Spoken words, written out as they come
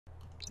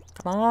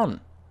Come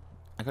on.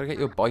 I gotta get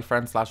you a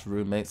boyfriend slash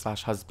roommate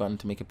slash husband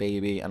to make a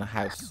baby and a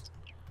house.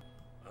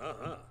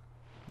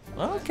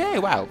 Okay,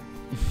 wow.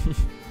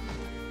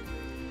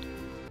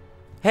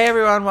 Hey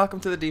everyone, welcome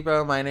to the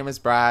Depot. My name is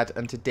Brad,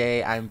 and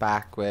today I'm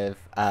back with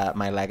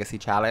my Legacy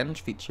Challenge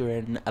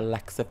featuring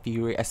Alexa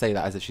FURI. I say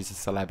that as if she's a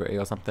celebrity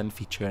or something.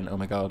 Featuring, oh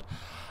my god.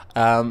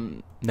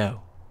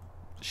 No.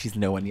 She's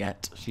no one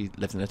yet. She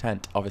lives in a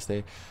tent,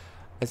 obviously.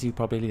 As you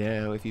probably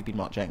know if you've been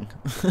watching.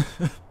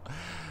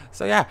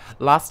 So yeah,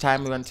 last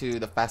time we went to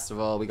the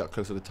festival, we got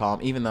closer with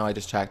Tom, even though I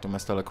just checked and we're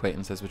still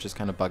acquaintances, which is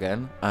kind of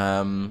bugging.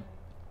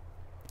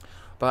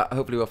 But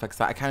hopefully we'll fix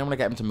that. I kind of want to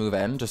get him to move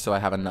in, just so I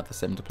have another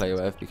sim to play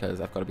with,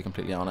 because I've got to be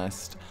completely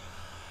honest.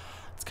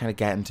 It's kind of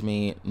getting to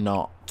me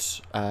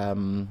not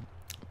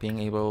being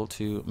able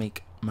to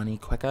make money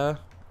quicker,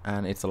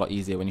 and it's a lot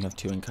easier when you have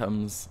two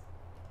incomes.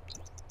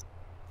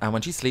 And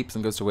when she sleeps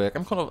and goes to work,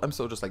 I'm sort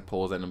of just like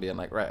pausing and being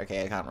like, right,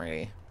 okay, I can't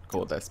really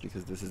record this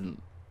because this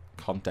isn't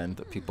content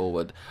that people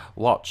would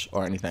watch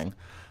or anything.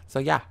 So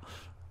yeah,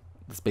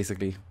 that's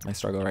basically my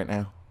struggle right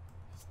now.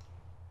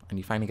 And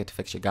you finally get to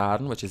fix your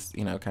garden, which is,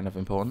 you know, kind of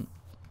important.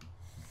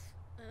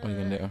 What are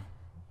you gonna do?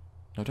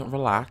 No, don't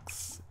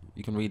relax.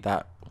 You can read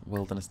that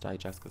Wilderness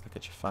Digest because that'll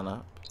get your fun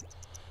up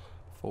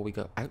before we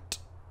go out.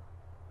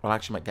 Well, I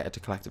actually might get it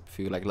to collect a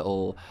few like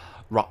little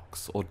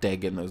rocks or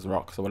dig in those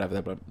rocks or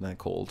whatever they're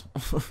called.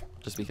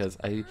 Just because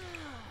I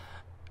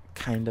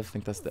kind of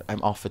think that's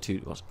I'm off for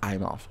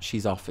I'm off.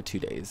 She's off for 2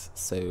 days,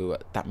 so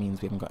that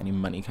means we haven't got any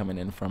money coming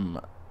in from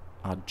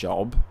our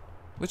job,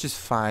 which is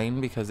fine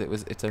because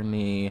it's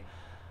only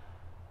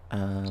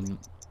am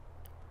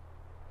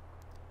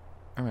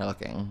I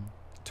looking?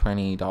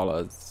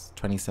 $20,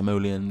 20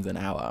 simoleons an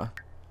hour.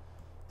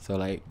 So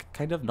like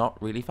kind of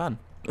not really fun.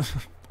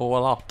 Or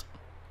a lot.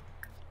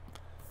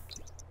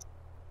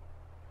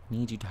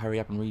 Need you to hurry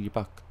up and read your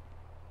book.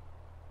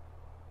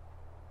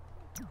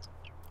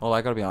 Well,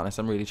 I gotta be honest,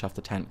 I'm really chuffed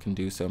the tent can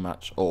do so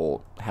much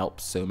or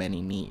help so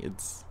many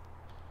needs.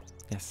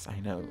 Yes, I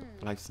know,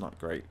 life's not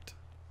great.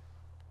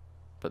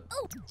 But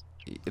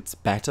it's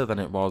better than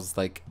it was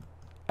like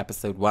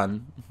episode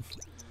 1.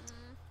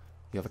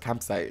 You have a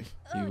campsite.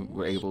 You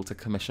were able to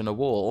commission a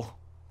wall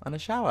and a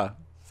shower.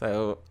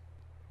 So,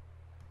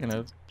 you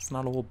know, it's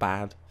not all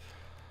bad.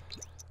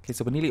 Okay,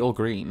 so we're nearly all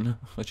green,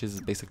 which is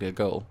basically a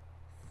goal.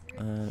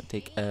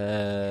 Take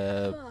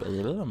a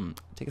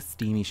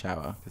steamy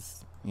shower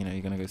because you know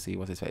you're gonna go see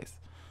what's his face.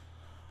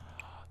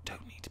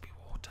 Don't need to be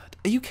watered.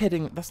 Are you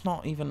kidding? That's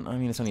not even. I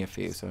mean, it's only a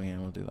few, so yeah,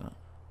 we'll do that.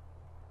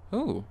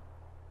 Ooh.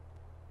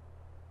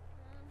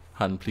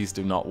 Hun, please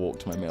do not walk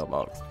to my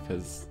mailbox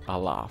because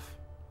I'll laugh.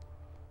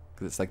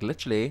 Because it's like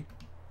literally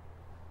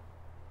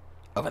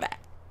over there.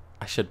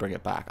 I should bring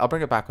it back. I'll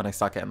bring it back when I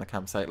start getting the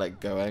campsite like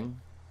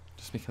going,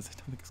 just because I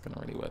don't think it's gonna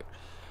really work.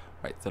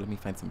 Right, so let me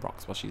find some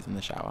rocks while she's in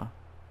the shower.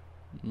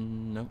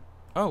 No.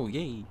 Oh,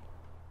 yay.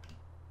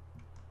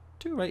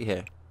 2 right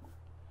here.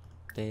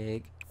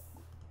 Dig.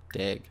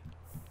 Dig.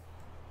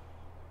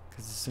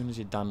 Because as soon as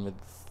you're done with...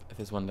 If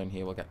there's 1 down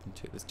here, we'll get them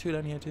 2. There's 2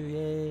 down here too,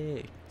 yay.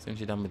 As soon as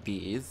you're done with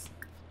these,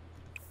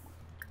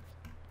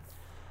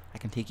 I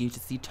can take you to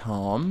see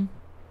Tom.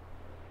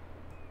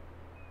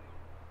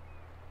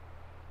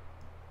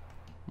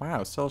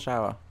 Wow, still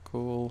shower.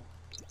 Cool.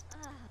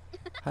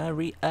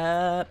 Hurry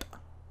up.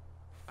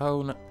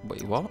 Oh, no.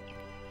 Wait, what?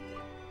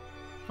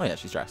 Oh yeah,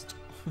 she's dressed.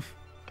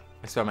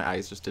 I swear my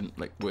eyes just didn't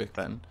like work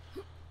then.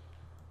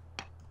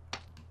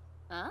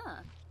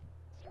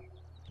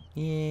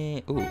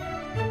 Yeah. Ooh.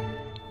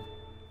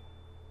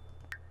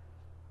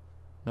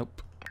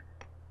 Nope.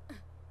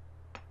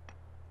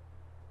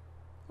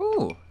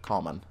 Ooh,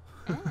 common.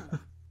 Not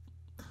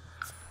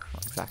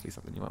exactly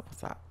something you want. What's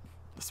that?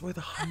 That's worth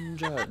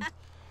 100.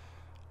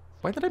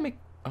 Why did I make?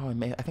 Oh,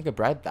 I think I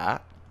bred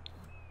that.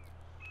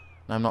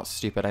 I'm not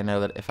stupid. I know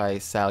that if I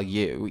sell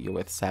you, you're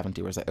worth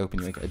 70, whereas I open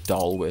you, I get a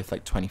doll worth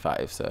like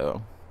 25,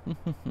 so... I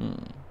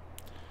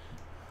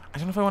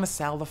don't know if I want to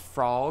sell the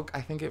frog.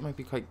 I think it might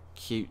be quite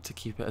cute to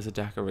keep it as a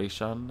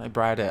decoration. I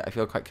bred it. I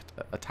feel quite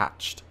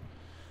attached.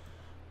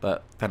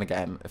 But then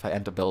again, if I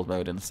enter build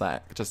mode in a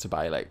sec, just to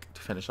buy, like,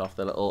 to finish off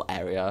the little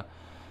area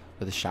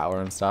with the shower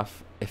and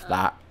stuff, if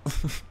that,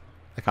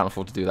 I can't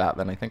afford to do that,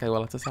 then I think I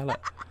will have to sell it.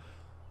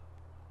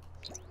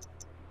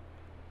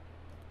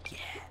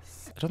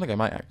 I don't think I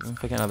might actually.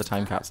 If I get another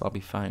time capsule, I'll be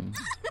fine.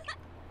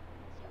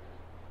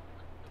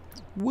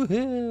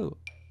 Woohoo!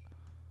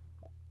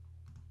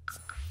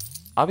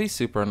 I'll be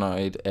super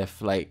annoyed if,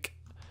 like,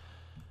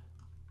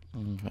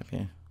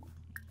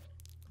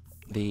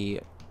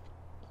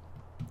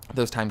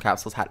 those time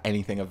capsules had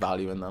anything of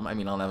value in them. I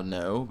mean, I'll never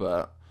know,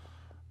 but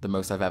the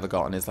most I've ever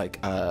gotten is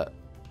like a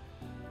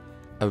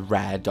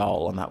rare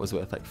doll, and that was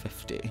worth like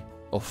 50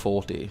 or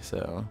 40.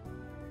 So,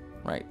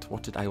 right,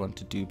 what did I want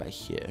to do by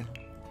here?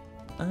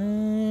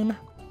 I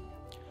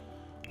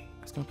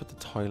was gonna put the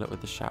toilet with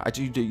the shower.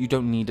 You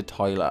don't need a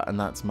toilet, and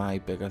that's my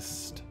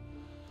biggest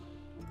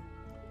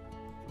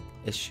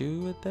issue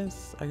with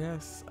this, I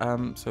guess.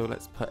 So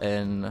let's put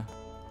in.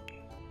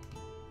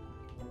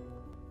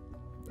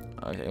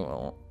 Okay,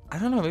 well, I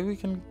don't know, maybe we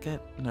can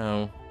get...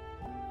 No,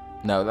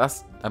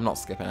 that's... I'm not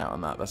skipping out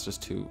on that. That's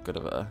just too good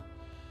of a...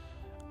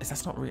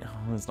 That's not real.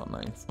 Oh, it's not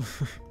nice.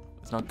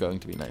 It's not going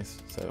to be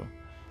nice, so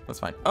that's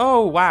fine.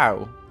 Oh,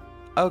 wow.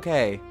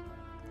 Okay.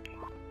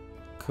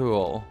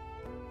 Cool.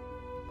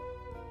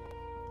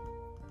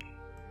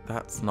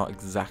 That's not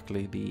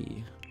exactly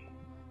the...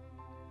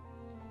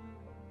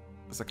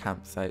 It's a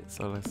campsite,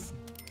 so let's...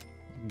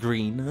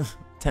 Green.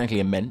 Technically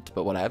a mint,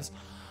 but whatevs.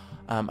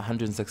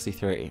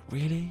 163.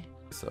 Really?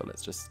 So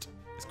let's just...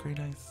 Is green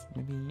nice?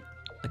 Maybe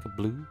like a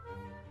blue?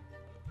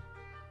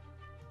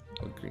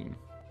 Or green?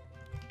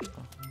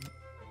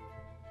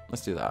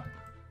 Let's do that.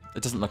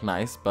 It doesn't look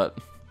nice, but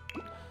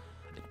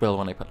it will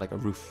when I put like a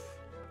roof.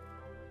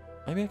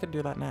 Maybe I could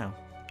do that now.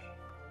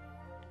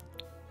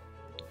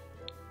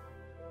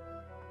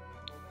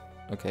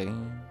 Okay,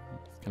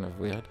 it's kind of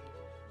weird.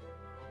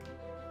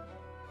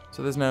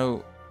 So there's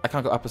no... I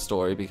can't go up a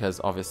story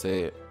because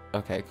obviously...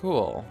 Okay,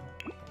 cool.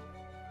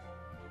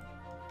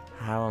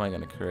 How am I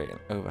going to create an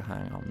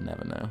overhang? I'll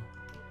never know.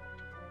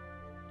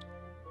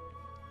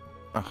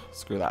 Oh,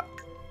 screw that.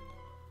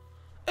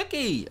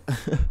 Okay!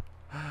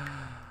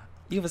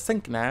 You have a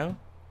sink now.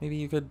 Maybe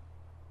you could,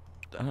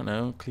 I don't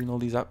know, clean all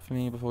these up for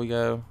me before we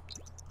go.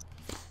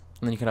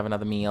 And then you can have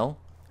another meal,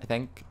 I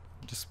think.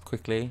 Just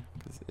quickly.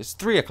 'Cause it's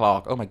 3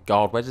 o'clock. Oh my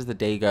god, where does the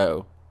day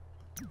go?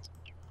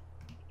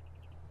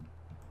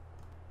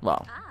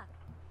 Well,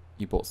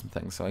 you bought some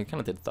things, so I kind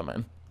of did them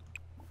in.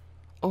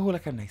 Oh,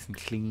 look how nice and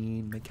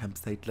clean my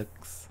campsite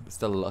looks. It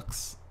still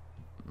looks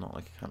not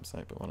like a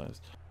campsite, but what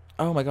else?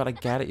 Oh my god, I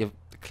get it. You're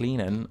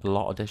cleaning a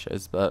lot of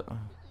dishes, but...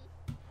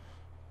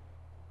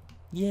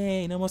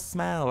 Yay, no more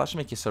smell. That should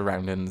make your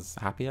surroundings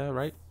happier,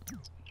 right?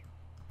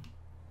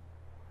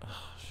 Oh,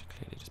 I should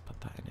clearly just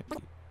put that in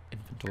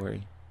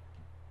inventory.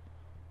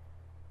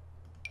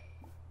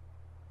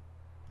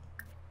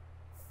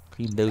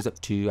 Clean those up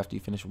too after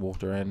you finish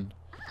watering.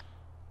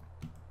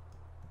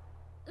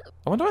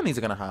 I wonder when these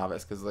are going to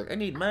harvest, because like, I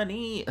need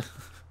money.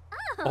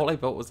 All I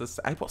bought was this.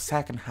 I bought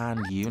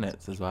second-hand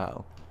units as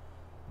well.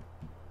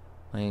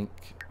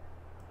 Like...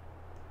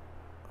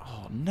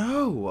 Oh,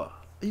 no!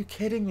 Are you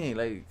kidding me?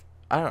 Like...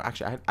 I don't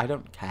actually, I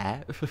don't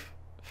care.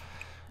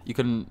 You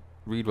can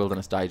read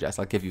Wilderness Digest,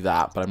 I'll give you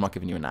that, but I'm not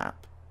giving you a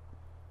nap.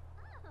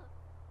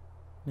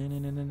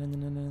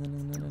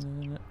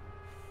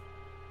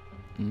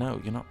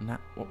 No, you're not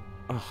nap.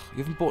 Ugh, you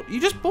haven't bought,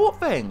 you just bought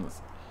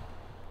things!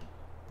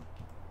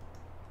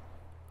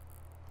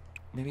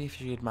 Maybe if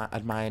you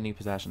admire new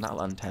possession,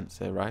 that'll untense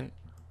it, right?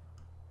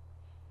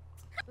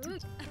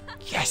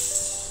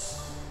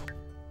 Yes!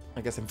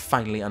 I guess I'm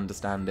finally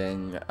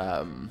understanding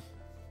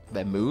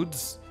their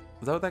moods.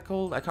 Is that what they're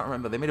called? I can't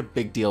remember. They made a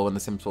big deal when The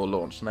Sims 4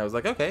 launched, and I was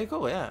like, okay,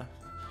 cool, yeah.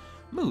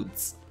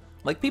 Moods.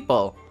 Like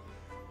people.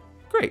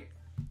 Great.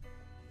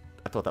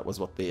 I thought that was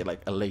what they,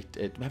 like,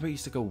 elated. Remember it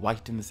used to go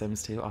white in The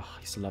Sims 2? Oh, I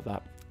used to love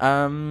that.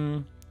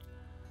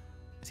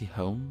 Is he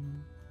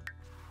home?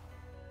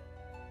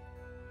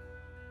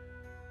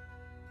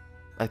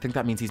 I think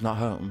that means he's not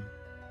home.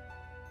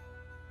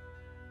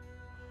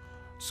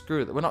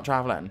 Screw that. We're not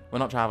traveling. We're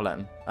not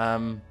traveling.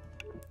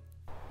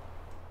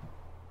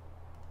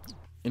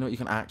 You know what you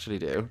can actually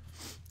do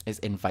is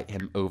invite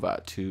him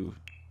over to...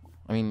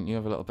 I mean, you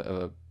have a little bit of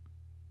a...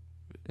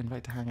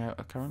 Invite to hang out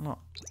a current lot.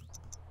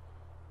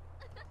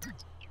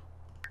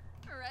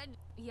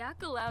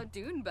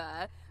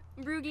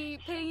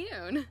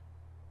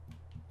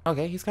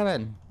 Okay, he's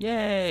coming.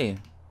 Yay!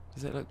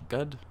 Does it look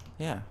good?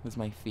 Yeah, there's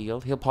my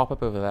field. He'll pop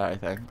up over there, I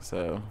think,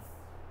 so...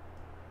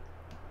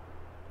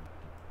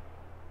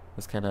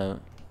 Let's kind of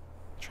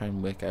try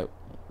and work out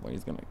where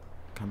he's going to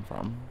come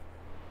from.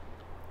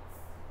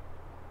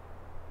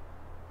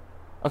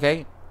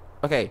 Okay,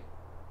 okay.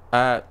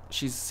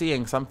 She's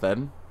seeing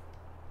something.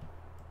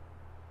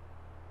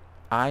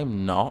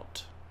 I'm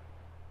not.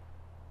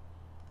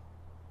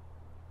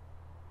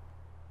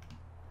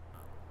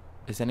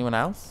 Is anyone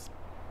else?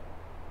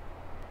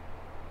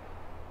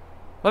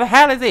 Where the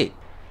hell is he?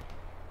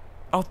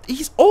 Oh,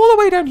 he's all the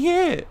way down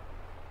here.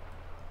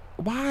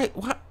 Why?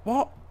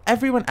 What?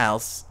 Everyone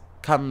else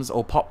comes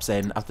or pops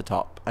in at the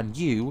top, and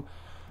you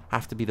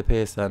have to be the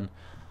person.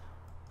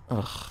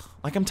 Ugh.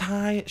 Like, I'm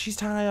tired. She's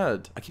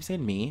tired. I keep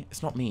saying me.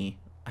 It's not me.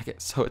 I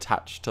get so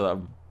attached to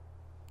them.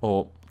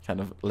 Or kind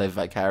of live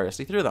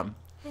vicariously through them.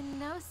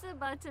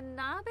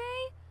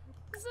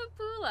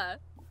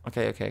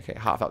 Okay, okay, okay.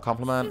 Heartfelt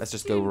compliment. Let's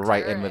just go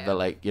right in with the,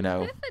 like, you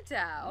know.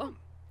 You're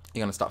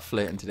going to start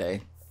flirting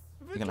today.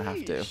 You're going to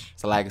have to.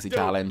 It's a legacy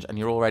challenge. And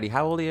you're already...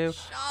 How old are you?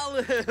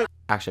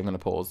 Actually, I'm going to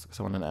pause because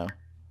I want to know.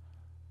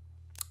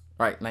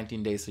 Right,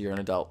 19 days so you're an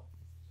adult.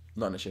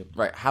 Not an issue.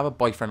 Right, have a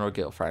boyfriend or a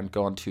girlfriend.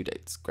 Go on 2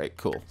 dates. Great,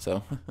 cool.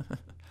 So,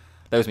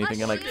 that was me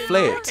thinking, like,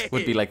 flirt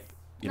would be, like,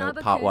 you know,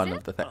 part 1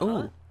 of the thing.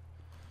 Ooh.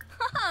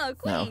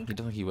 No, he doesn't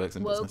think he works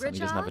in business and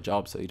he doesn't have a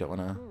job, so you don't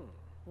want to...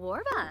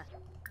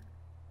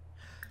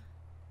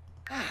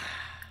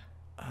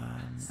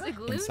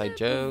 inside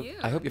joke.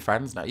 I hope you're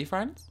friends now. Are you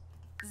friends?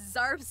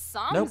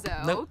 Nope,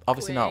 nope,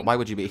 obviously not. Why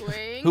would you be?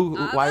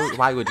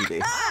 Why would you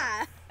be?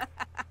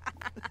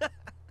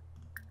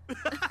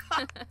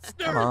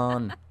 Come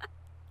on.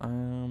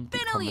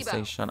 Deep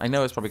conversation. I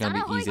know it's probably going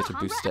to be easier to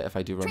boost it if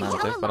I do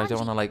romantic, but I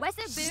don't want to like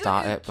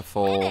start it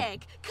before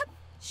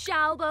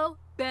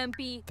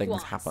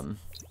things happen.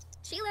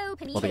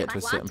 Or they get to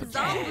a certain point.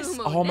 Yes!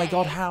 Oh my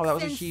god, how? That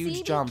was a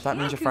huge jump. That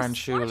means your friend,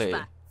 surely.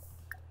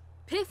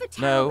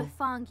 No.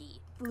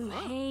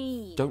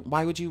 Don't.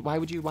 Why would you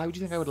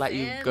think I would let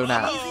you go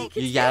now?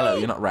 You're yellow.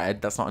 You're not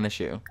red. That's not an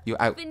issue. You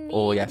were out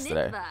all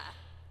yesterday.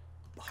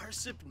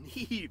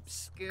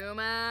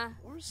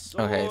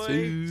 Okay,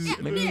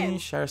 so maybe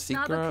share a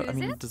secret. I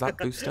mean, does that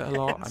boost it a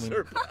lot? I mean,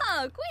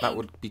 that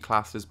would be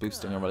classed as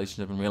boosting a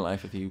relationship in real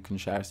life if you can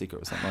share a secret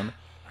with someone.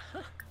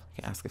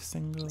 Okay, ask if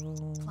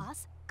single.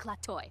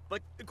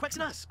 But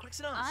Quexenas.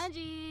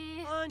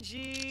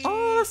 Angie.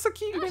 Oh, that's so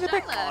cute. You made a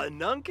pic.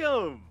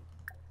 Nunkum.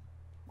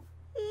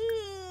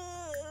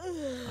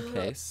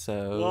 Okay,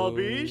 so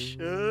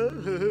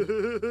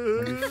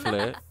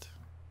flirt.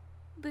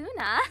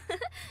 Buna.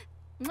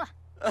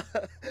 Oh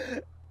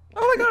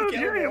my god,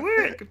 it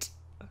worked.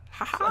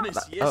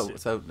 Oh,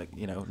 so like,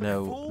 you know,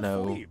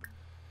 no.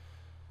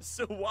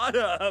 So what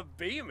a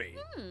beamy.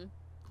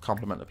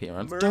 Compliment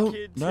appearance. Don't.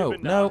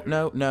 No.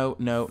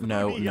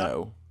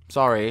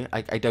 Sorry,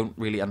 I don't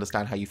really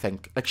understand how you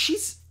think. Like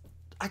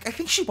I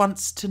think she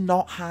wants to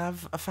not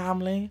have a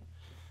family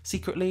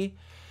secretly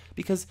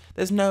because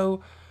there's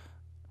no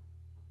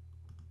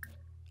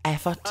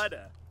effort.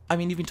 I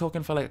mean, you've been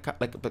talking for like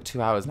about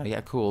 2 hours now.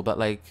 Yeah, cool, but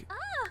like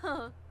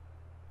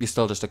you're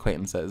still just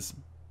acquaintances.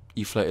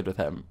 You flirted with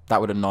him.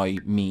 That would annoy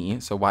me,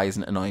 so why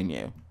isn't it annoying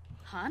you?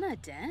 Hana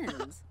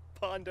Dens.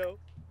 Pondo.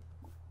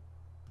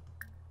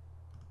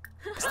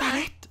 Is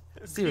that it?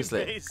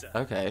 Seriously?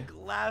 Okay.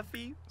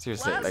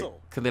 Seriously, like,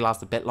 could they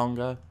last a bit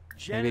longer?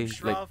 Maybe,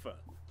 like,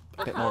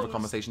 a bit more of a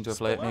conversation to a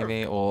flirt,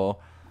 maybe, or...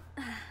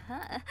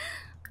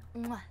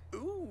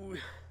 Ooh.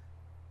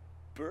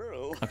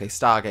 Burl. Okay,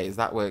 Stargaze,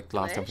 that worked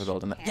last time for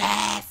Gold, didn't it?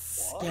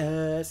 Yes!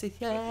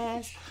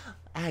 Yes!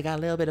 I got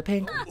a little bit of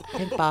pink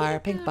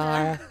bar.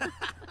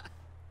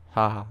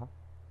 Haha.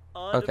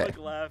 Okay.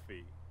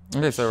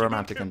 Okay, so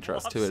romantic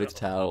interest, too early to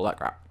tell, all that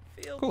crap.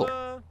 Cool.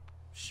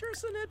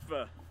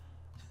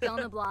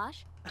 Don't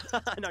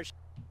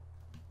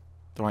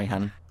worry,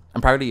 hun.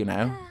 I'm proud of you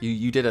now.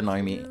 You did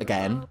annoy me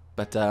again,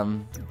 but I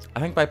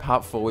think by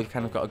part 4 we've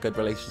kind of got a good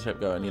relationship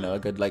going, you know, a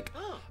good like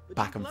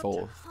back and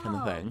forth kind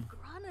of thing.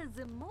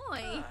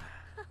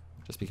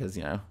 Just because,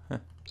 you know.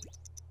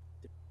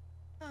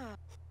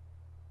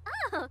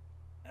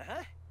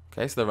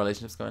 Okay, so the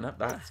relationship's going up.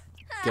 That's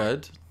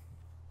good.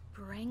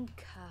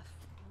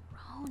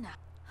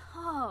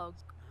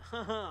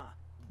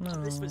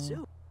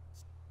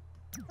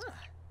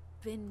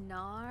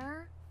 No.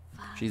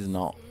 She's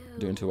not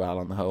doing too well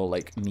on the whole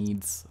like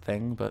needs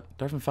thing, but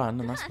they're having fun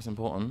and that's what's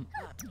important.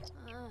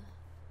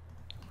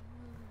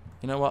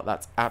 You know what?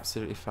 That's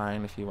absolutely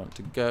fine if you want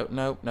to go.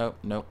 No.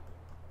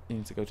 You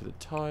need to go to the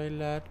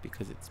toilet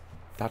because it's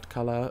that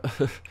colour.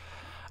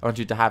 I want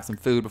you to have some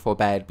food before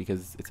bed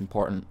because it's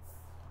important.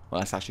 Well,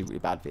 that's actually really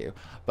bad for you.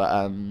 But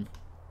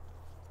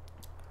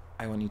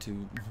I want you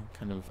to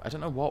kind of, I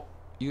don't know what,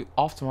 you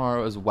off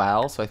tomorrow as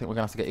well, so I think we're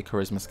gonna have to get your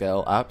charisma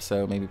skill up,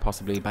 so maybe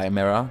possibly buy a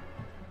mirror.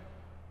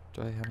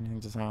 Do I have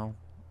anything to sell?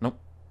 Nope.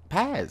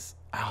 Pears!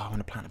 Oh, I want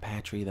to plant a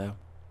pear tree though.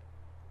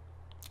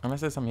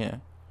 Unless there's some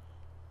here.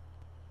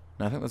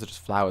 No, I think those are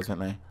just flowers,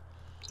 aren't they?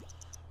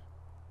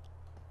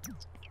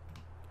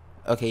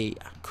 Okay,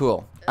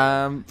 cool.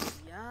 Okay,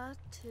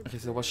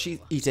 so while she's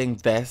eating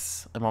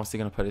this, I'm obviously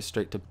gonna put her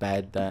straight to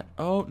bed there.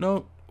 Oh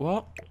no,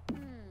 what?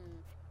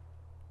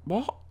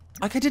 What?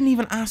 Like I didn't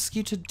even ask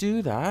you to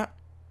do that.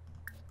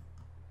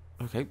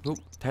 Okay, oh,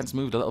 tense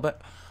moved a little bit.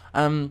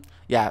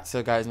 Yeah,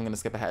 so guys, I'm gonna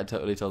skip ahead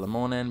totally till the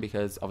morning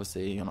because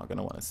obviously you're not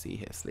gonna want to see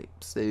her sleep.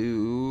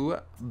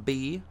 So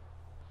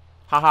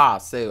haha,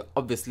 so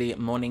obviously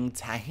morning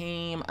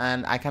time,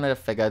 and I kind of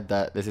figured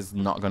that this is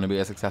not going to be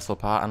a successful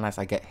part unless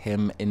I get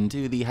him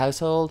into the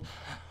household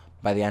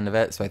by the end of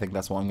it, so I think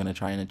that's what I'm going to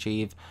try and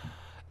achieve,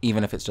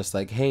 even if it's just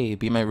like, hey,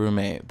 be my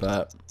roommate,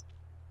 but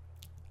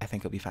I think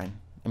it'll be fine.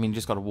 I mean, you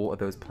just got to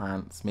water those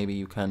plants. Maybe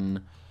you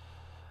can,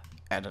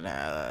 I don't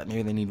know,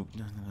 maybe they need,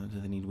 do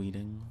they need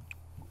weeding?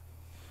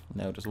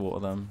 No, just water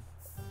them.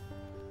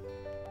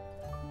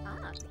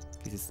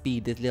 Just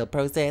speed this little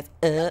process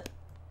up.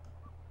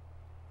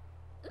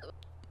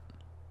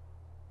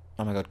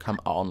 Oh my god, come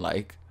on,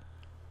 like.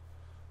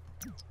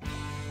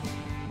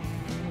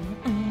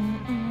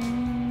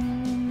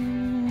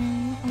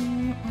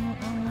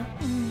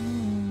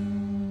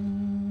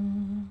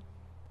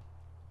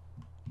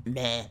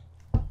 Meh.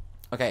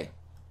 Okay.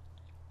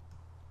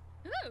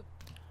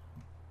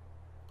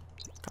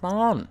 Come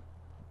on.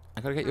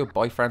 I gotta get you a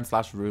boyfriend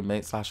slash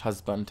roommate slash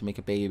husband to make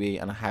a baby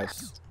and a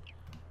house.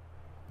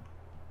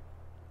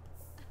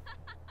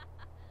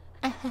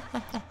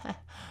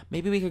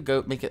 Maybe we could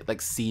go make it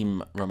like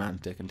seem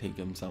romantic and take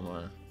him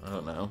somewhere. I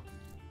don't know.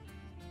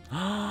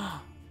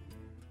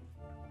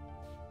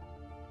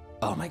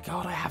 Oh my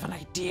god, I have an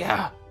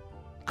idea.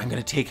 I'm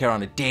gonna take her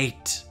on a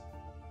date.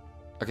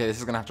 Okay, this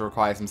is gonna have to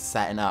require some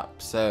setting up.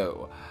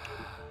 So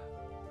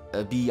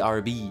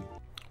BRB.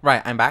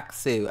 Right, I'm back.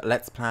 So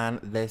let's plan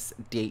this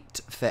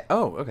date fit.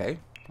 Oh, okay.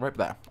 Right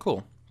there.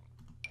 Cool.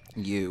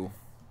 You.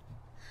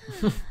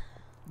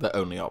 The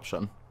only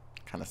option.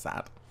 Kind of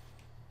sad.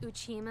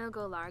 Uchima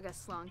go larga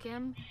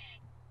slonkim.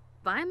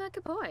 Baima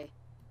kapoi.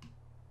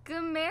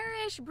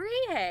 Gamerish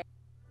brie.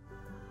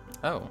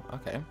 Oh,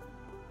 okay.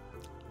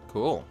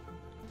 Cool.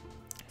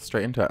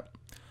 Straight into it.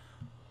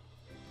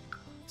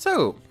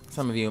 So,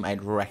 some of you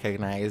might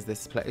recognize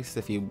this place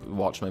if you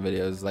watch my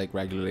videos like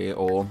regularly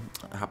or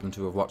happen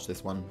to have watched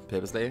this one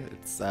purposely.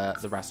 It's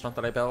the restaurant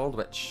that I build,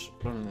 which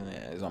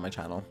is on my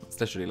channel. It's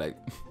literally like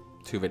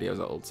 2 videos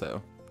old,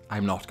 so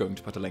I'm not going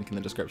to put a link in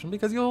the description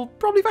because you'll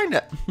probably find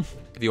it.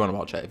 If you want to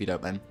watch it. If you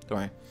don't, then don't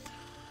worry.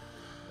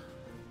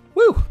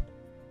 Woo!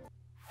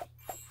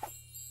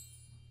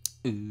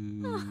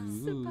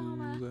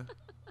 Ooh.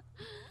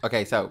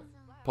 Okay, so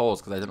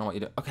pause because I don't know what you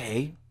do.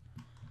 Okay.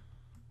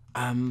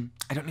 I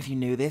don't know if you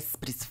know this,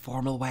 but it's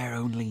formal wear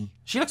only.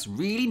 She looks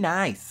really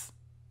nice.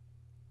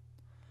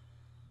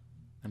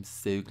 I'm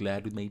so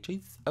glad with my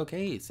choice.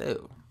 Okay,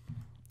 so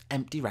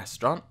empty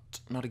restaurant,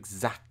 not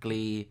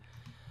exactly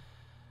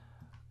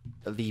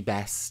the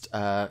best.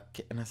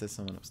 Unless there's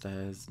someone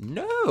upstairs.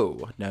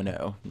 No.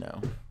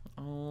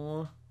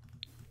 Oh.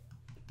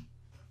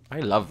 I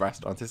love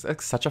restaurants. It's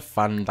like such a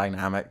fun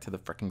dynamic to the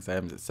freaking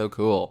Sims. It's so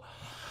cool.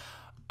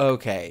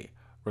 Okay,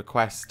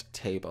 request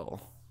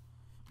table.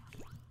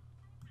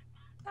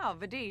 Oh,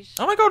 Vadish.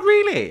 Oh my god,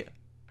 really?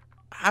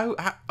 How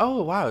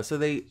oh wow, so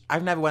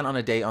I've never went on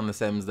a date on The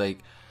Sims like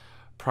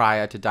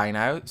prior to Dine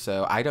Out,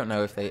 so I don't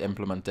know if they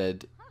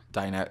implemented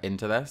Dine Out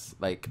into this.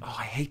 Like, oh,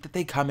 I hate that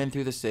they come in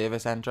through the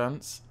service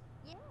entrance.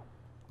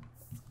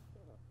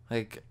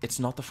 Like, it's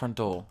not the front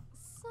door.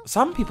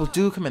 Some people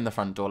do come in the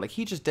front door, like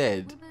he just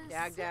did.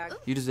 Dag.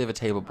 You deserve a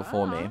table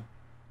before me.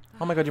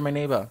 Oh my god, you're my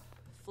neighbor.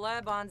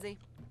 Fla Bonzi.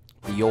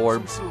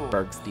 Bjorn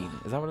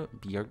Bergstein. Is that what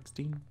it?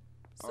 Bjorgstein?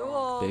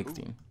 Soul.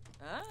 Bergstein.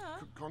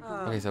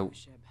 Okay, so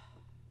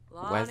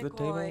where's the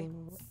table? Is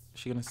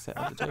she gonna sit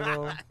at the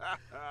table?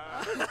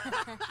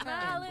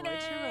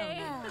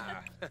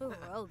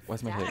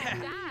 Where's my table?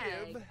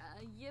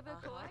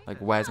 Like,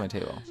 where's my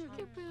table?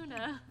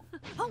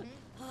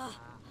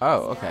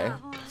 Oh, okay.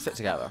 Sit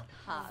together.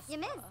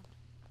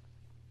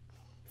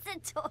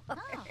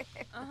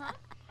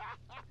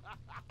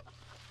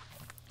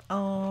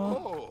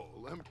 Oh.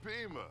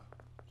 Lampima.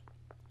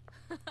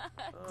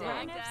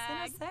 Dag.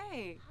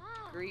 Say.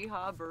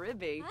 Griha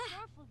Baribi.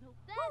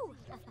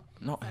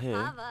 Not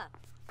here.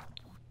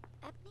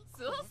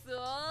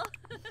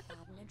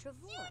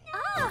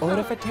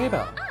 Order for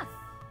table.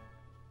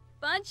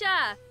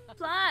 Buncha.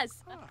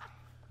 Plus.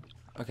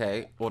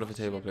 Okay, order for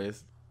table,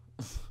 please.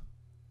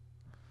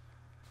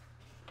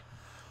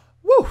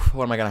 Woo!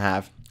 What am I gonna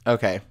have?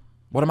 Okay.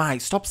 What am I?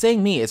 Stop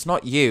saying me. It's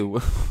not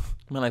you.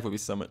 My life would be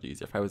so much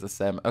easier if I was a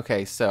Sim.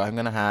 Okay, so I'm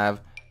gonna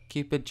have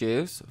Cupid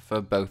juice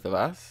for both of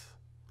us.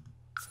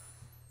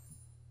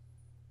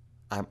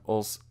 I'm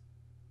paying!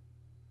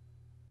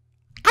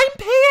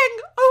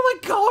 Oh my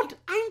god!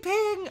 I'm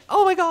paying!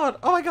 Oh my god!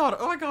 Oh my god!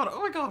 Oh my god!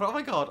 Oh my god! Oh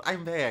my god!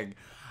 I'm paying.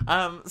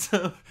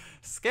 So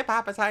skip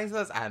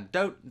appetizers and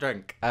don't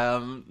drink.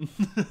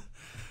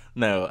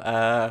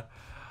 No.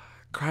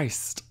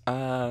 Christ.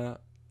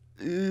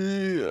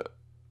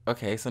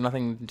 Okay, so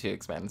nothing too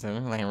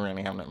expensive. I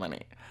really have no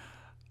money.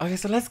 Okay,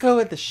 so let's go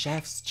with the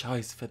chef's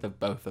choice for the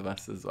both of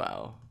us as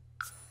well.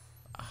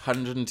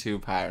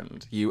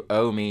 £102. You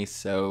owe me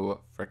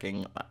so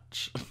freaking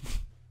much.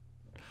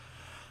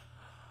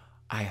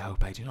 I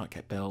hope I do not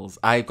get bills.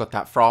 I've got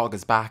that frog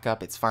as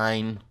backup. It's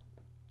fine.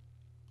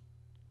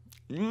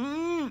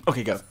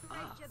 Okay, go.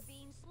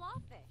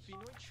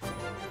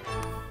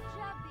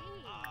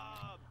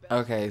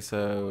 Okay,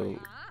 so...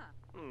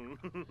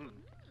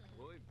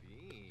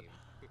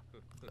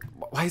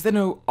 Why is there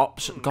no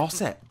option?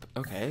 Gossip.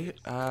 Okay.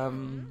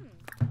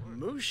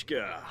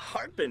 Mushka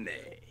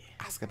Harpene.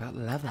 Ask about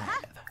love life.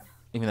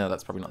 Even though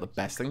that's probably not the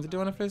best thing to do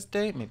on a first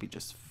date. Maybe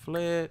just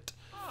flirt.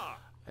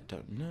 I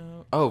don't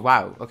know. Oh,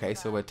 wow. Okay,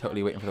 so we're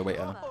totally waiting for the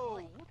waiter.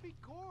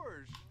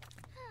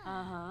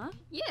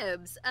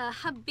 Yibs.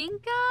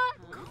 Habinka.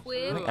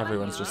 I think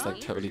everyone's just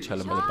like totally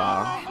chilling by the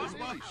bar.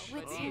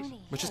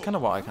 Which is kind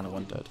of what I kind of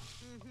wanted.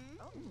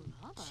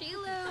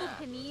 Chilo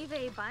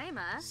Panive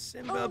Baima.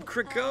 Simbab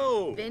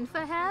Kriko.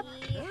 Binfaheb.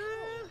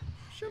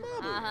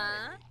 Shamabu.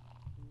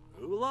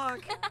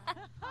 Ulak.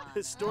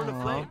 Storm of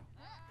Aw, Flame.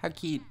 how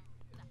cute.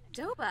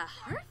 Doba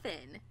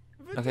Harfin.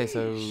 Okay,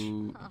 so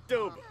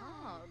Dope.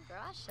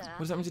 what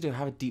does that mean to do?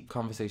 Have a deep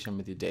conversation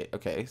with your date.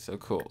 Okay, so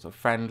cool. So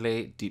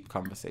friendly, deep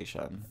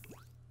conversation.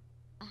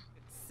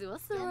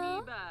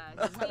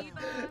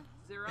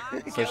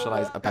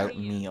 Socialize about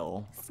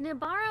meal.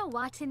 Snibara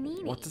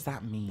Watanini. What does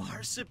that mean?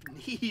 Parsip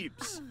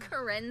Neebs.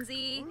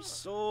 Karenzi.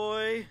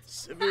 Soy.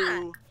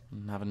 Cebu.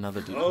 Have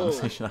another deep Oh,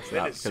 conversation after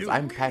that because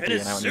I'm Venezuela. petty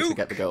and I want you to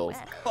get the goals.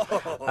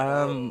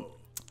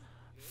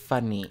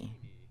 Funny.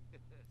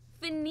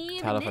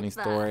 Tell a funny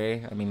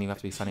story. I mean, you have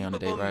to be funny on a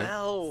date, right?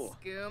 Mel.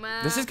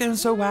 Skooma. This is going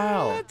so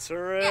well.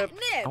 Trip.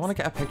 I want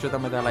to get a picture of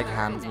them with their like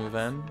hands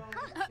moving.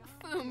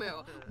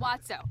 Umu.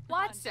 Watso.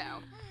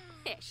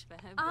 Fish.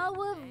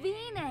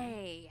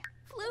 Awavine.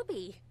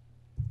 Floopy.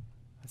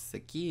 That's so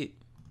cute.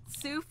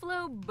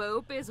 Suflo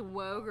Bopis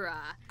Wogra.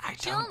 I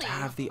don't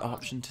have the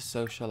option to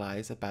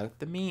socialize about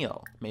the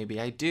meal. Maybe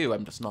I do.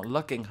 I'm just not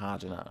looking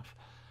hard enough.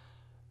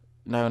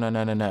 No.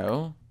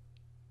 No.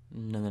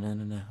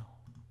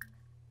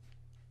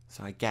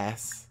 So I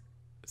guess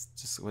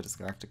we're just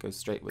gonna have to go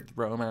straight with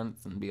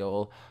romance and be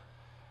all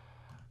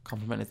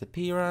compliment his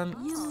appearance.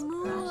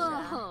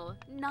 Whoa.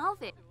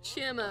 Nalvik.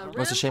 Chima.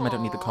 Well, it's a shame I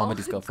don't need the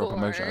comedy skill for a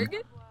promotion.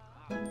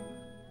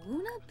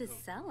 Una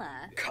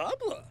Basella.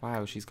 Cobbler.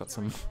 Wow, she's got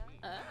some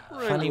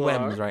funny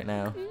whims right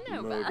now.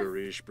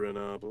 Mogarish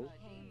Brenable.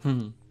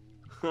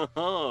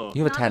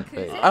 You have a tent,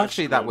 but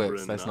actually that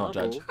works. Let's not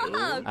judge.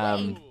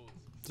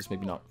 Just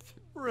maybe not.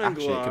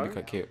 Actually, it could be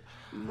quite cute.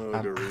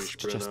 Ask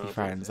to just be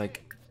friends.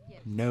 Like,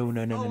 no.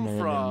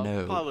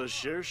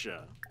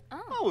 Palashirsha.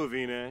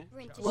 Awavine.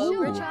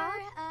 Wogra.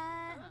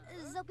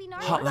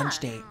 Hot lunch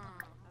date.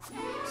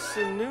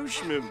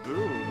 Sinush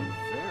Miboon.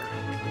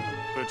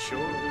 But sure.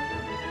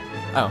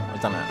 Oh,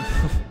 I've done it.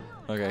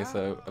 Okay,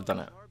 so I've done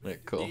it. Right,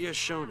 cool.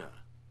 Yashona.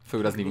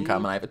 Food doesn't even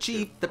come, and I've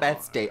achieved the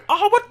best date.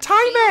 Oh, what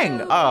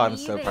timing! Oh, I'm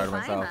so proud of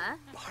myself.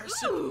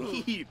 Parson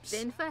Heaps.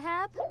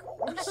 Binfahab.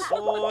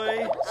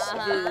 Soy.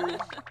 Saboo.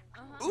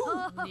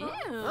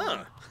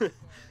 Oh.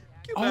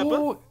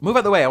 Oh, move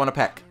out the way. I want to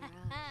peck.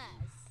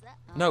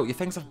 No, your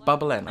things are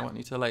bubbling. I want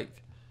you to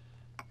like.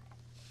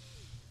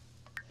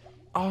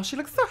 Oh, she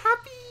looks so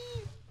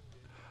happy.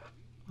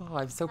 Oh,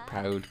 I'm so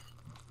proud.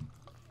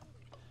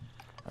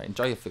 All right,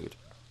 enjoy your food.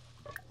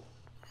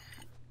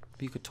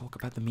 But you could talk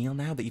about the meal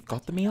now that you've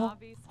got the meal.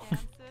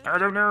 I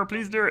don't know.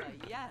 Please do it.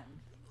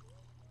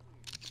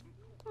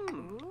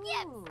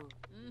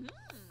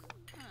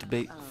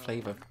 Debate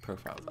flavor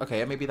profiles.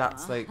 Okay, maybe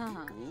that's like,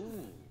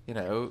 you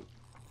know,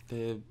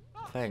 the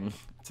thing.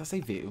 Does that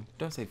say view?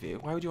 Don't say view.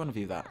 Why would you want to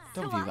view that?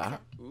 Don't view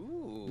that.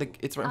 Like,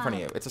 it's right in front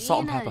of you. It's a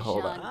salt and pepper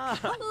holder.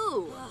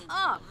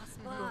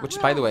 Which,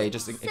 by the way,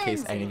 just in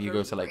case any of you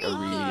go to like a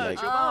really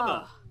like,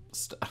 I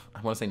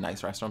want to say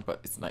nice restaurant, but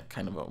it's like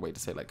kind of a way to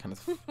say like kind of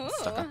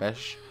stuck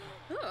up-ish.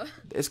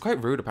 It's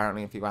quite rude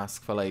apparently if you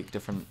ask for like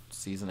different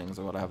seasonings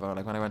or whatever.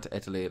 Like when I went to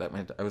Italy, like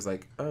I was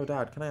like, "Oh,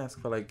 Dad, can I ask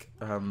for like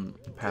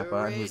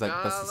pepper?" And he was like,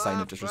 "That's a sign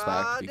of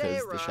disrespect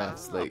because the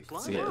chefs like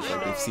see it as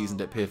like they've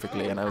seasoned it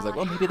perfectly." And I was like,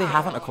 "Well, maybe they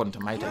haven't according to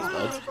my taste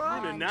buds."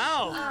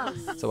 Now.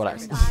 So what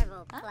else?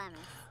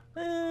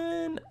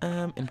 And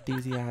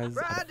enthusiasm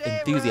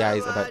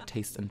about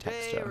taste and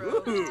texture.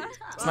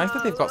 It's nice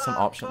that they've got some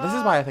options. This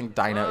is why I think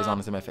Dino is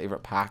honestly my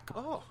favorite pack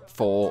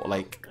for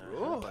like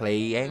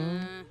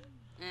playing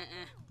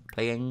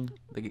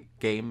the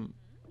game,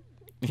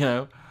 you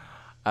know.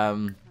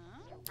 Your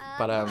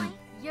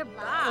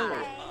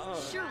bye.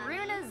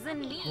 Sharuna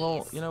Zanine.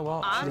 Well, you know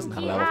what? She doesn't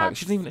have level 5.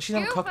 She's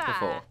never cooked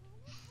before.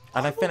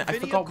 And I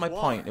forgot my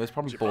point. It was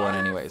probably boring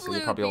anyway, so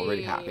you're probably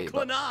already happy.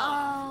 But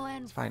Oh,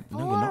 and it's fine. No,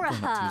 you're not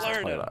going up to use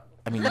the toilet.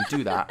 I mean, you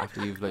do that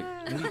after you've like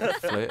maybe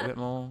flirt a bit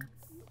more.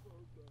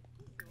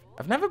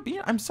 I've never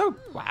been. I'm so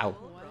wow.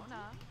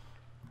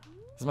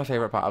 This is my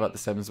favorite part about The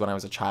Sims when I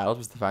was a child,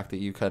 was the fact that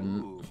you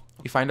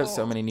find out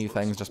so many new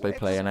things just by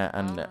playing it,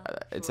 and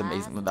it's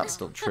amazing that that's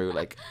still true.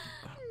 Like,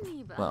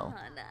 well,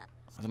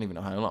 I don't even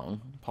know how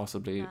long.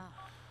 Possibly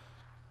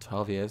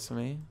 12 years for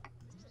me.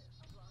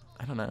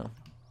 I don't know.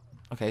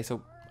 Okay,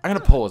 so I'm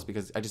gonna pause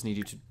because I just need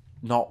you to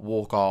not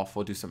walk off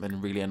or do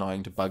something really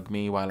annoying to bug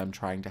me while I'm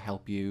trying to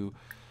help you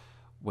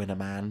win a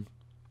man.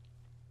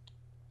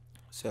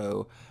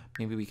 So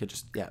maybe we could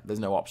just, yeah, there's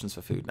no options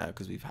for food now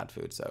because we've had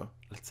food, so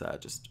let's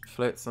just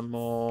flirt some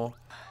more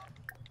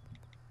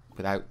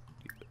without,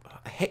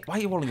 why are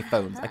you holding your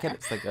phones? I get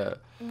it's like a,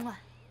 I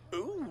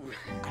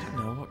don't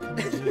know, what can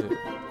we do?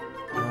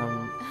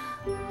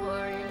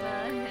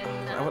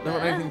 I don't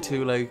want anything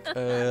too like, like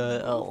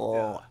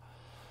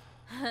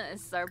I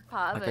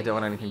don't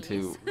want anything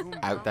too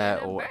out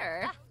there or,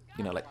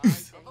 you know, like,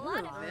 Yibs.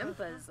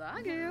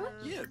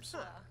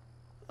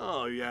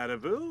 Oh,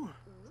 Yadaboo.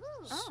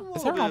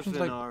 Is there an option to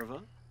like,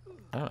 Arva.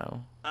 I don't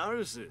know.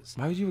 Ours is.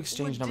 Why would you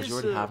exchange numbers? You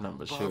already have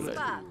numbers, surely.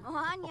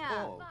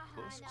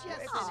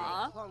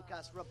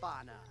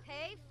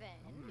 Hey,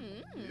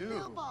 Finn.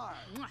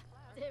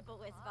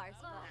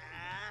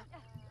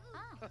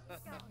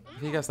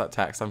 If you guess that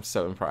text, I'm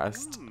so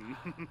impressed.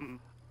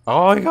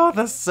 Oh my god,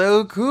 that's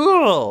so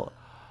cool!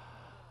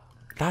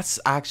 That's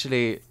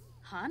actually...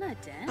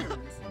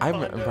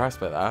 I'm impressed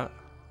by that.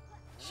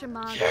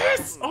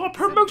 Yes! Oh,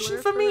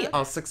 promotion for me!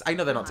 Oh, I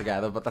know they're not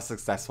together, but that's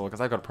successful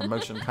because I've got a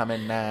promotion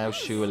coming now,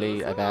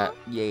 surely, I bet.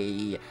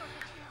 Yay!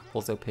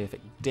 Also,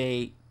 perfect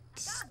date.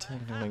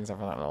 Things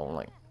over that all,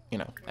 like, you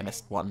know, I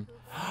missed one.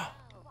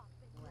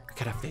 We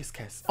could have face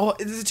kiss. Oh,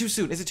 is it too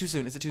soon? Is it too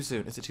soon? Is it too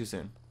soon? Is it too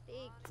soon?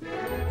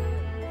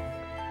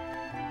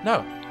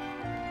 No.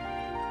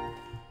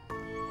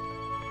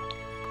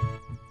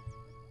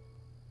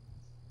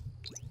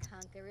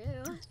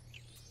 Conkaroo.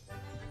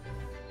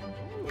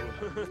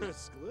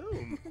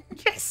 Skloom.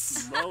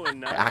 Yes! Mo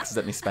and I now.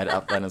 accidentally sped it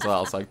up then as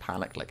well, so I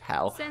panicked like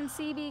hell.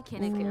 Sensibi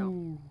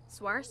Kiniku.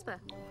 Swarspa.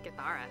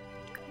 Gathara.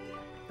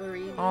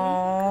 Baribu.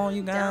 Oh,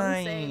 you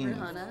Down guys.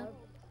 Hana.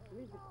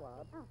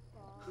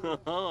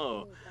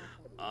 Oh,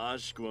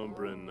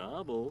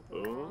 Ashquambranable.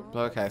 Oh.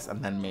 Lowercase,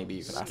 and then maybe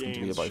you could ask him to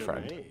be your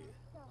boyfriend. Skein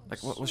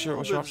Like, what's your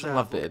option?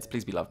 Lovebirds.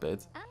 Please be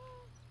lovebirds.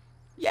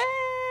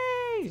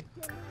 Yay!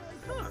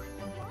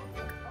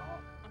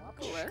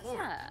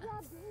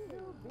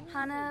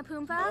 Hana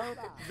Poompa.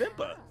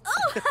 Vimpa.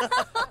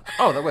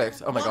 Oh, that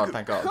worked. Oh my god,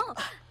 thank god.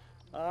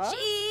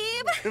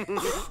 Jeeb.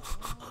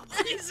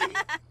 Easy.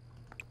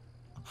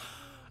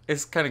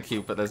 It's kind of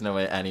cute, but there's no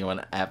way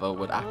anyone ever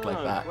would act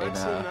like that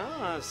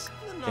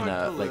in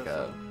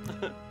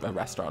a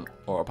restaurant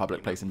or a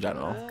public place in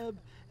general.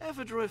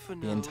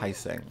 Be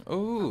enticing.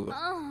 Ooh.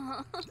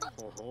 Oh.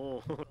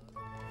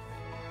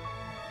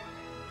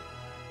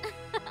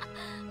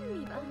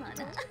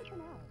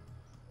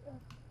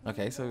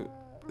 Okay, so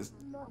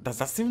does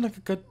that seem like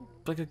a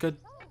good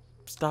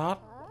start?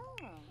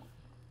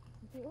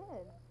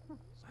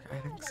 I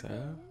think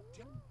so.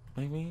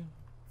 Maybe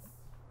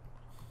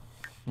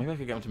I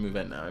could get him to move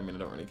in now. I mean, I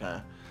don't really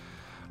care.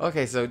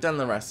 Okay, so done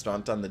the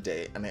restaurant, done the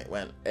date, and it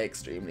went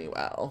extremely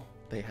well.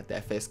 They had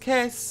their first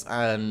kiss,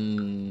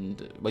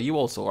 and well, you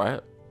all saw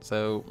it,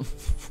 so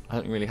I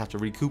don't really have to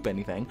recoup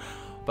anything.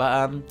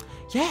 But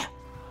yeah.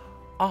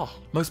 Oh,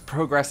 most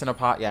progress in a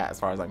part yet, as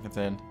far as I'm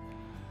concerned.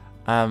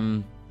 I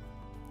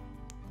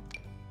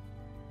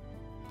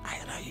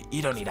don't know.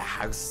 You don't need a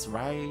house,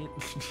 right?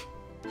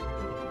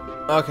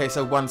 Okay,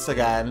 so once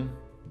again,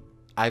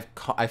 I've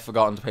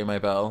forgotten to pay my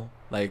bill.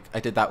 Like, I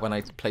did that when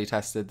I play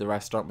tested the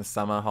restaurant with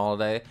Summer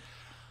Holiday,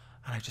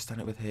 and I've just done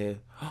it with her.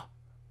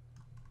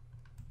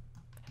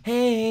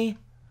 Hey,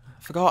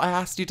 forgot I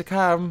asked you to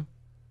come.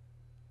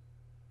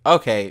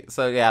 Okay,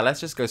 so yeah, let's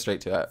just go straight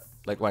to it.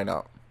 Like, why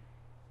not?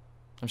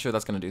 I'm sure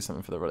that's gonna do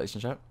something for the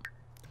relationship.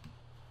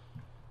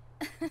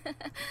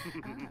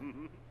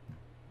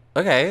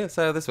 Okay,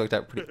 so this worked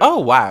out pretty... Oh,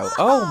 wow.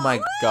 Oh, my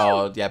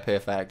God. Yeah,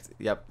 perfect.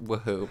 Yep,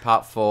 woohoo.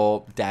 Part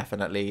 4,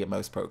 definitely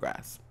most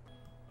progress.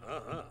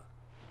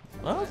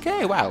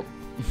 Okay, wow.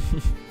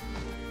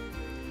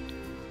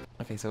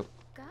 Okay, so...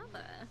 You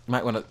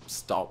might want to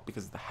stop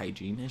because of the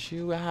hygiene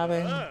issue we're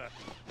having.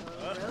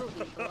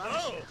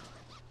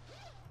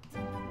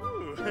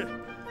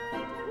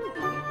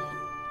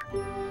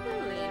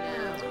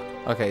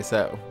 Okay,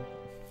 so...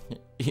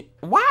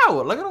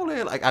 Wow, look at all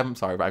the... Like, I'm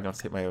sorry, but I'm going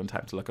to take my own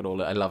time to look at all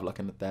it. I love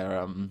looking at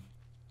their,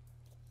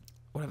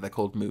 whatever they're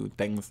called, mood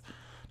things,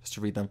 just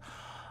to read them.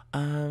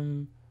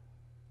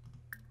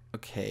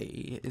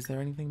 Okay, is there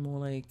anything more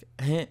like...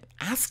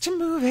 Ask to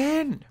move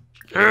in!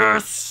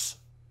 Yes!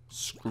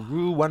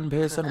 Screw one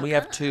person, we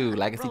have two.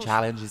 Legacy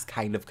Challenge is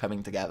kind of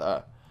coming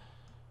together.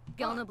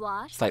 Gilna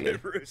Blush. Slightly.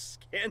 Bruce,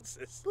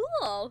 Kansas.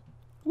 Cool.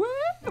 Woo!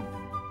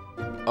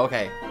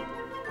 Okay.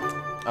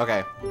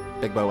 Okay.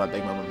 Big moment,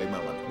 big moment, big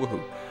moment.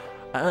 Woohoo.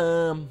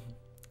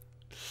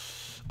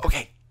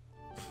 Okay.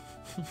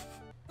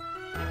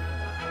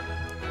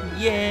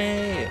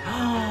 Yay!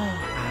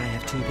 I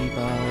have two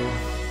people.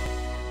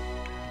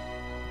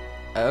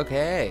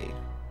 Okay.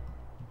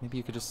 Maybe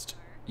you could just...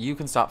 You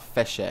can start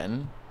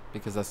fishing,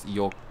 because that's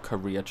your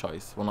career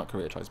choice. Well, not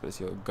career choice, but it's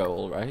your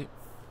goal, right?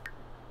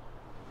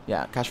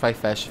 Yeah, catch 5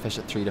 fish, fish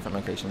at 3 different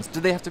locations. Do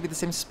they have to be the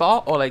same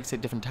spot, or like, say,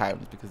 different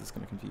towns? Because it's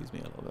going to confuse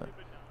me a little bit.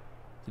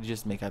 Did you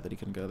just make out that he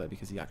couldn't go there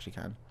because he actually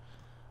can?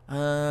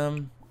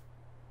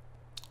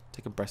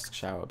 Take a brisk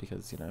shower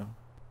because, you know.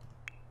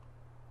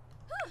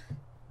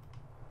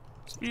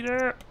 Speed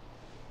it!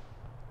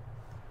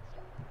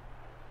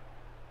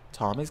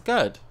 Tom is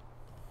good.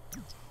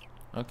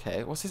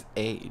 Okay, what's his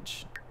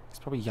age? He's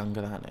probably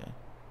younger than me.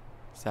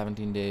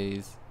 17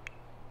 days.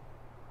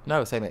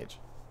 No, same age.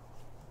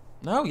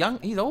 No, young.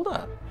 He's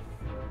older.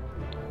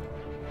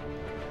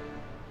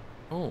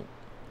 Oh.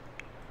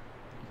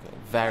 Okay,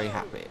 very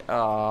happy.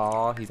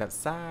 Oh, he's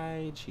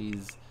outside.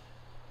 She's,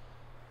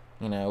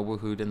 you know,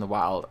 woohooed in the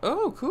wild.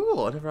 Oh,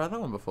 cool. I never had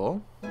that one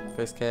before.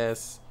 First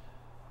kiss.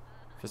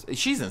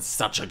 She's in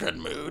such a good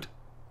mood.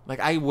 Like,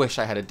 I wish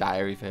I had a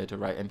diary for her to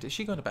write into. Is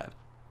she going to bed?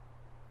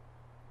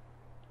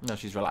 No,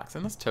 she's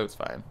relaxing. That's totes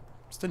fine.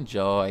 Just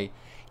enjoy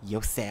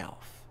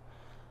yourself.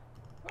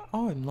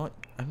 Oh, I'm not...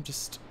 I'm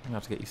just... I'm going to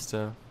have to get used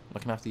to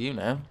looking after you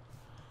now.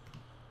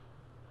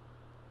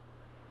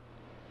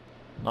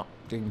 Not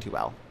doing too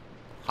well.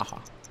 Haha.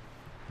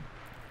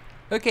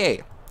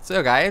 Okay.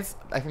 So, guys,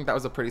 I think that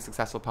was a pretty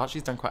successful part.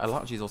 She's done quite a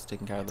lot. She's also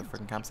taken care of the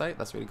freaking campsite.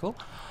 That's really cool.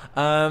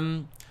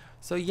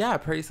 So, yeah,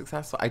 pretty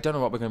successful. I don't know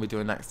what we're going to be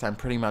doing next time.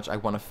 Pretty much, I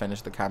want to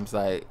finish the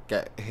campsite.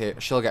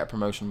 She'll get a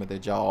promotion with her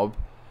job.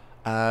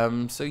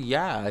 So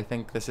yeah, I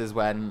think this is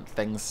when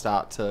things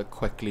start to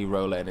quickly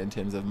roll in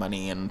terms of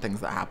money and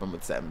things that happen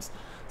with Sims.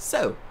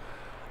 So,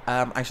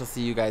 I shall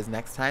see you guys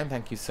next time.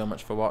 Thank you so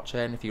much for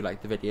watching. If you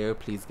liked the video,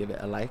 please give it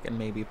a like and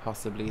maybe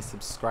possibly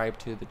subscribe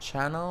to the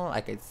channel.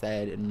 Like I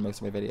said in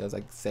most of my videos,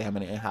 I say how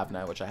many I have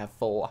now, which I have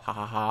 4. Ha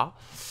ha ha.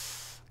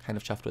 Kind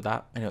of chuffed with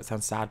that. I know it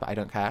sounds sad, but I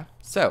don't care.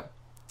 So,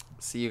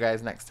 see you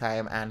guys next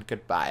time, and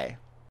goodbye.